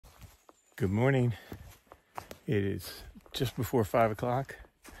Good morning. It is just before 5 o'clock.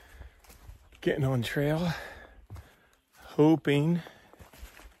 Getting on trail, hoping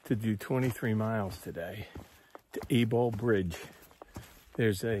to do 23 miles today to Wadleigh Bridge.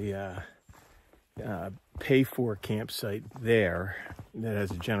 There's a pay-for campsite there that has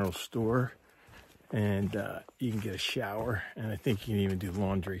a general store, and you can get a shower, and I think you can even do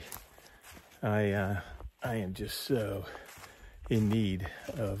laundry. I am just so in need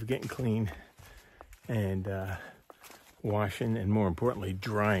of getting clean and washing, and more importantly,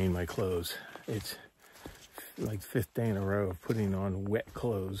 drying my clothes. It's like the 5th day in a row of putting on wet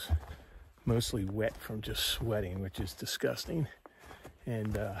clothes, mostly wet from just sweating, which is disgusting.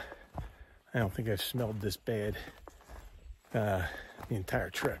 And I don't think I've smelled this bad the entire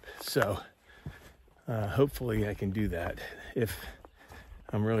trip. So hopefully I can do that. If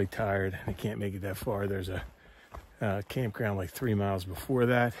I'm really tired and I can't make it that far, there's a campground like 3 miles before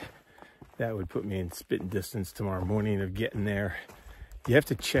that. That would put me in spitting distance tomorrow morning of getting there. You have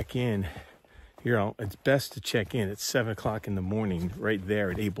to check in. It's best to check in at 7 o'clock in the morning right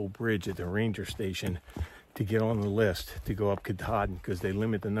there at Wadleigh Bridge at the ranger station to get on the list to go up Katahdin, because they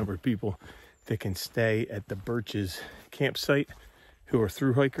limit the number of people that can stay at the Birch's campsite who are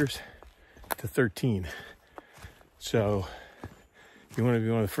through hikers to 13. So you want to be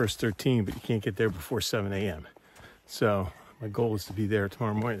one of the first 13, but you can't get there before 7 a.m. So my goal is to be there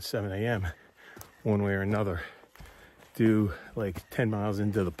tomorrow morning at 7 a.m. one way or another. Do like 10 miles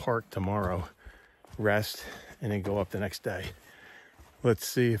into the park tomorrow, rest, and then go up the next day. Let's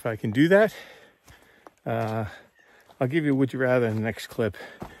see if I can do that. I'll give you a would you rather in the next clip.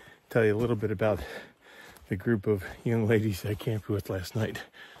 Tell you a little bit about the group of young ladies I camped with last night.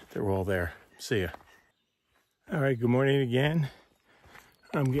 They were all there. See ya. All right, good morning again.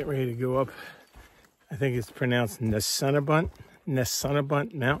 I'm getting ready to go up. I think it's pronounced Nessunnebunt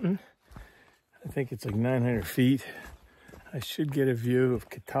Mountain. I think it's like 900 feet. I should get a view of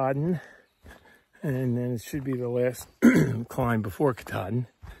Katahdin, and then it should be the last climb before Katahdin.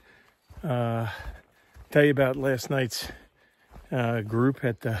 Tell you about last night's group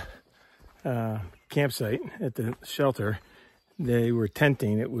at the campsite, at the shelter. They were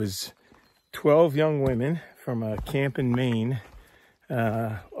tenting. It was 12 young women from a camp in Maine,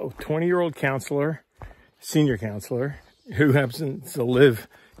 a 20-year-old counselor, senior counselor, who happens to live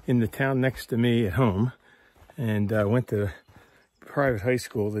in the town next to me at home, and went to private high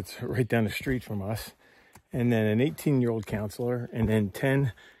school that's right down the street from us, and then an 18-year-old counselor, and then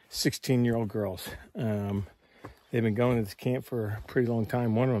 10 16-year-old girls. They've been going to this camp for a pretty long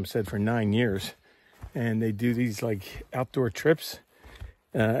time. One of them said for 9 years, and they do these like outdoor trips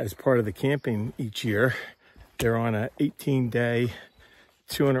as part of the camping each year. They're on a 18-day,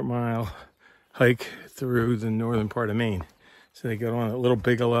 200-mile hike through the northern part of Maine. So they go on a Little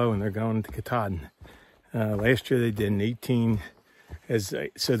Bigelow, and they're going to Katahdin. Last year they did an 18.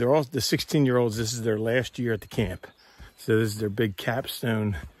 So they're all the 16-year-olds. This is their last year at the camp. So this is their big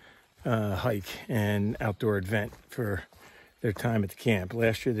capstone hike and outdoor event for their time at the camp.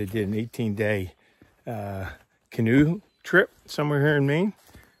 Last year they did an 18-day canoe trip somewhere here in Maine.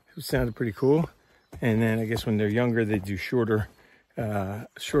 It sounded pretty cool. And then I guess when they're younger, they do shorter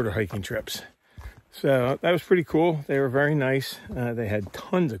hiking trips. So that was pretty cool. They were very nice. They had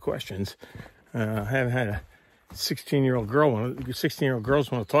tons of questions. I haven't had a 16-year-old girls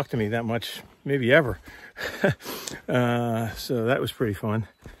want to talk to me that much, maybe ever. So that was pretty fun.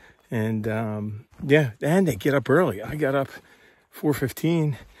 And yeah, and they get up early. I got up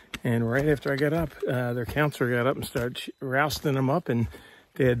 4:15, and right after I got up, their counselor got up and started rousting them up, and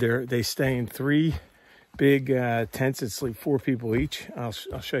they stay in 3 big tents that sleep 4 people each. I'll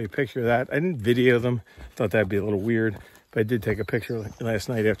show you a picture of that. I didn't video them. Thought that'd be a little weird, but I did take a picture last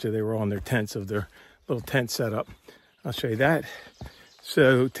night after they were all in their tents of their little tent setup. I'll show you that.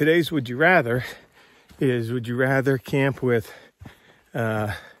 So today's would you rather is, would you rather camp with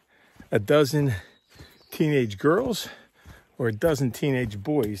a dozen teenage girls or a dozen teenage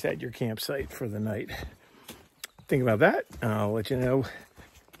boys at your campsite for the night? Think about that. I'll let you know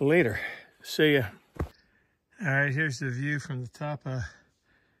later. See ya. All right, here's the view from the top of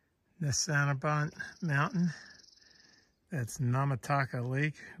Nessunnebunt Mountain. That's Namataka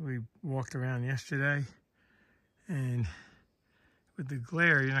Lake. We walked around yesterday, and with the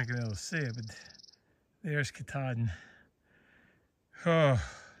glare, you're not gonna be able to see it, but there's Katahdin. Oh,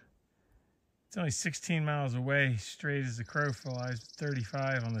 it's only 16 miles away, straight as the crow flies,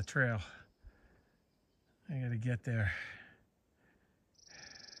 35 on the trail. I gotta get there.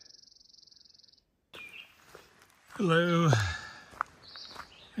 Hello.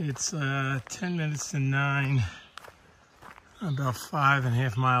 It's 10 minutes to 9. I'm about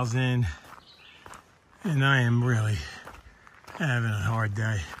 5.5 miles in. And I am really having a hard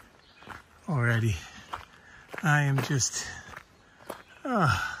day already. I am just,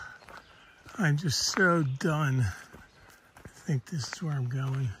 I'm just so done. I think this is where I'm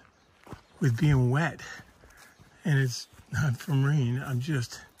going with being wet. And it's not from rain. I'm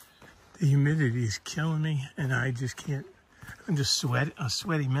just, the humidity is killing me and I just can't, I'm just a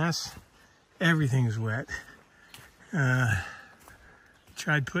sweaty mess. Everything's wet.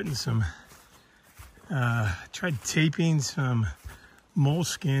 Tried putting some, tried taping some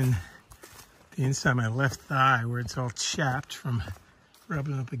moleskin the inside of my left thigh where it's all chapped from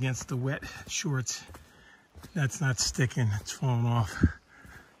rubbing up against the wet shorts. That's not sticking, it's falling off.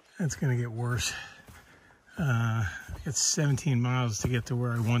 That's gonna get worse. I got 17 miles to get to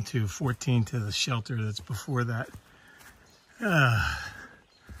where I want to, 14 to the shelter that's before that.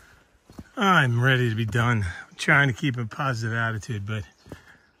 I'm ready to be done. I'm trying to keep a positive attitude, but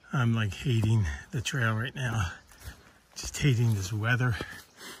I'm like hating the trail right now. Just hating this weather.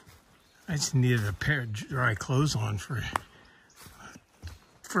 I just needed a pair of dry clothes on for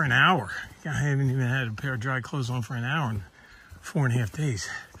an hour. I haven't even had a pair of dry clothes on for an hour in 4.5 days.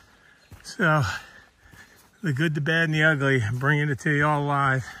 So, the good, the bad, and the ugly, I'm bringing it to you all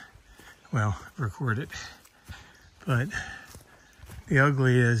live. Well, record it. But the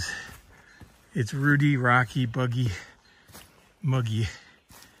ugly is, it's rooty, rocky, buggy, muggy,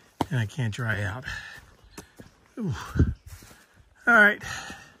 and I can't dry out. Ooh. All right,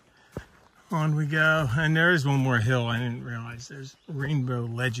 on we go. And there is one more hill. I didn't realize there's rainbow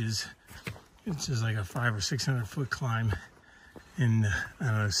ledges. It's just like a 500 or 600 foot climb in, I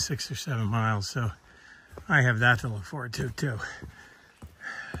don't know, 6 or 7 miles. So I have that to look forward to too.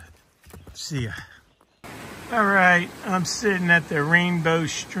 See ya. All right, I'm sitting at the Rainbow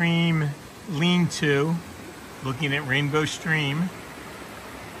Stream lean-to, looking at Rainbow Stream.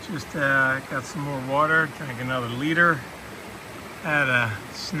 Just got some more water, drank another liter, had a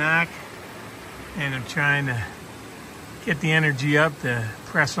snack, and I'm trying to get the energy up to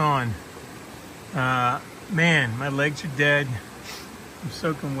press on. Man, my legs are dead. I'm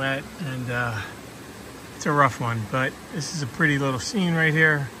soaking wet, and it's a rough one, but this is a pretty little scene right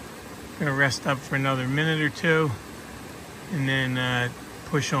here. I'm gonna rest up for another minute or two, and then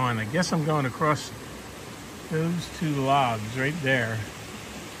push on. I guess I'm going across those 2 logs right there.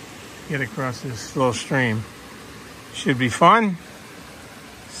 Get across this little stream. Should be fun.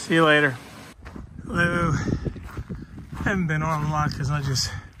 See you later. Hello. Haven't been on a lot because I've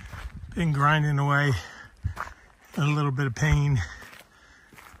just been grinding away. A little bit of pain.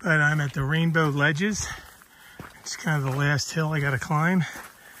 But I'm at the Rainbow Ledges. It's kind of the last hill I gotta climb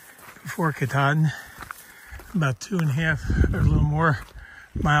before Katahdin. About 2.5 or a little more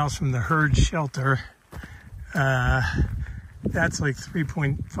miles from the Hurd shelter. That's like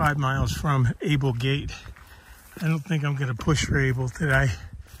 3.5 miles from Able Gate. I don't think I'm gonna push for Able today,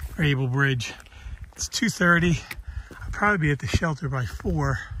 or Able Bridge. It's 2:30. I'll probably be at the shelter by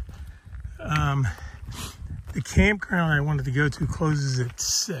 4. The campground I wanted to go to closes at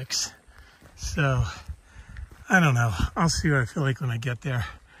 6. So, I don't know. I'll see what I feel like when I get there.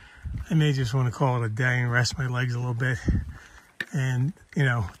 I may just want to call it a day and rest my legs a little bit. And, you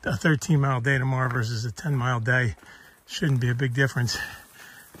know, a 13-mile day tomorrow versus a 10-mile day shouldn't be a big difference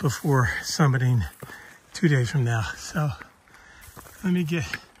before summiting 2 days from now. So let me get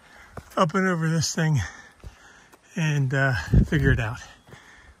up and over this thing and figure it out.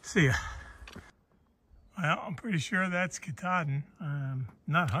 See ya. Well, I'm pretty sure that's Katahdin.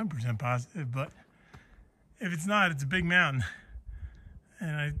 Not 100% positive, but if it's not, it's a big mountain.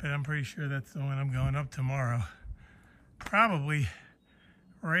 But I'm pretty sure that's the one I'm going up tomorrow. Probably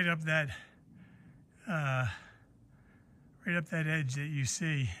right up that edge that you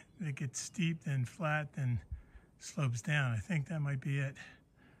see that gets steep, then flat, then slopes down. I think that might be it.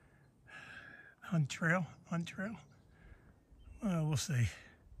 Hunt Trail? Well, we'll see.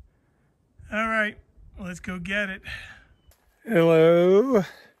 All right, let's go get it. Hello.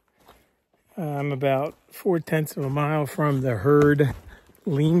 I'm about 4/10 of a mile from the Hurd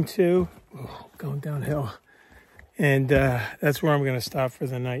lean-to. Oh, going downhill. And that's where I'm going to stop for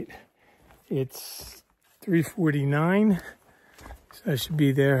the night. It's 3:49, so I should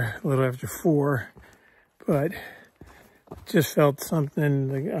be there a little after 4. But just felt something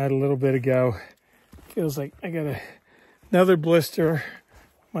like a little bit ago. Feels like I got another blister.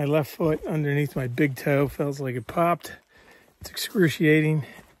 My left foot underneath my big toe feels like it popped. It's excruciating.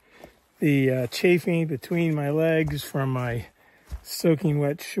 The chafing between my legs from my soaking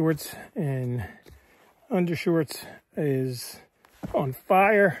wet shorts and undershorts is on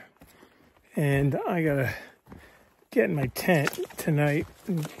fire, and I gotta get in my tent tonight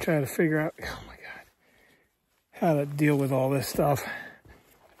and try to figure out, oh my God, how to deal with all this stuff,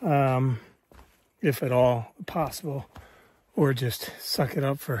 if at all possible, or just suck it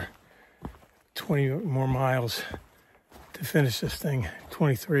up for 20 more miles to finish this thing,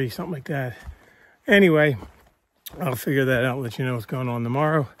 23, something like that. Anyway, I'll figure that out, let you know what's going on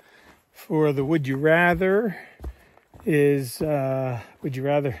tomorrow. For the Would You Rather is, would you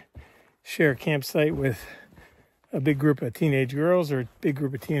rather share a campsite with a big group of teenage girls or a big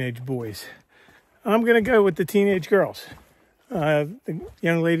group of teenage boys? I'm going to go with the teenage girls. The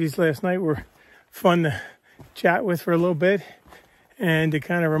young ladies last night were fun to chat with for a little bit, and it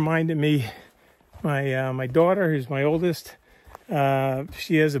kind of reminded me, my daughter, who's my oldest,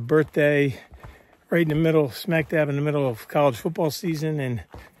 she has a birthday right in the middle, smack dab in the middle of college football season, and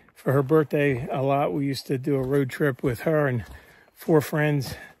for her birthday, we used to do a road trip with her and 4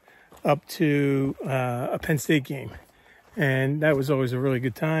 friends up to a Penn State game. And that was always a really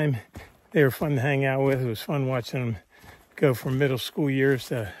good time. They were fun to hang out with. It was fun watching them go from middle school years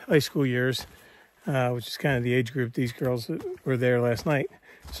to high school years, which is kind of the age group these girls were there last night.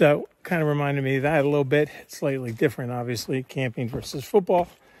 So kind of reminded me of that a little bit. It's slightly different, obviously, camping versus football.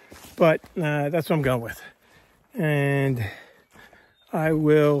 But that's what I'm going with. And I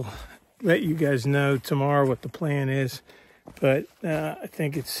will let you guys know tomorrow what the plan is. But I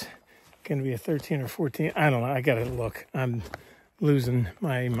think it's going to be a 13 or 14. I don't know. I got to look. I'm losing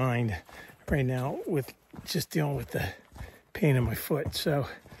my mind right now with just dealing with the pain in my foot. So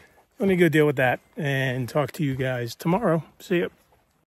let me go deal with that and talk to you guys tomorrow. See you.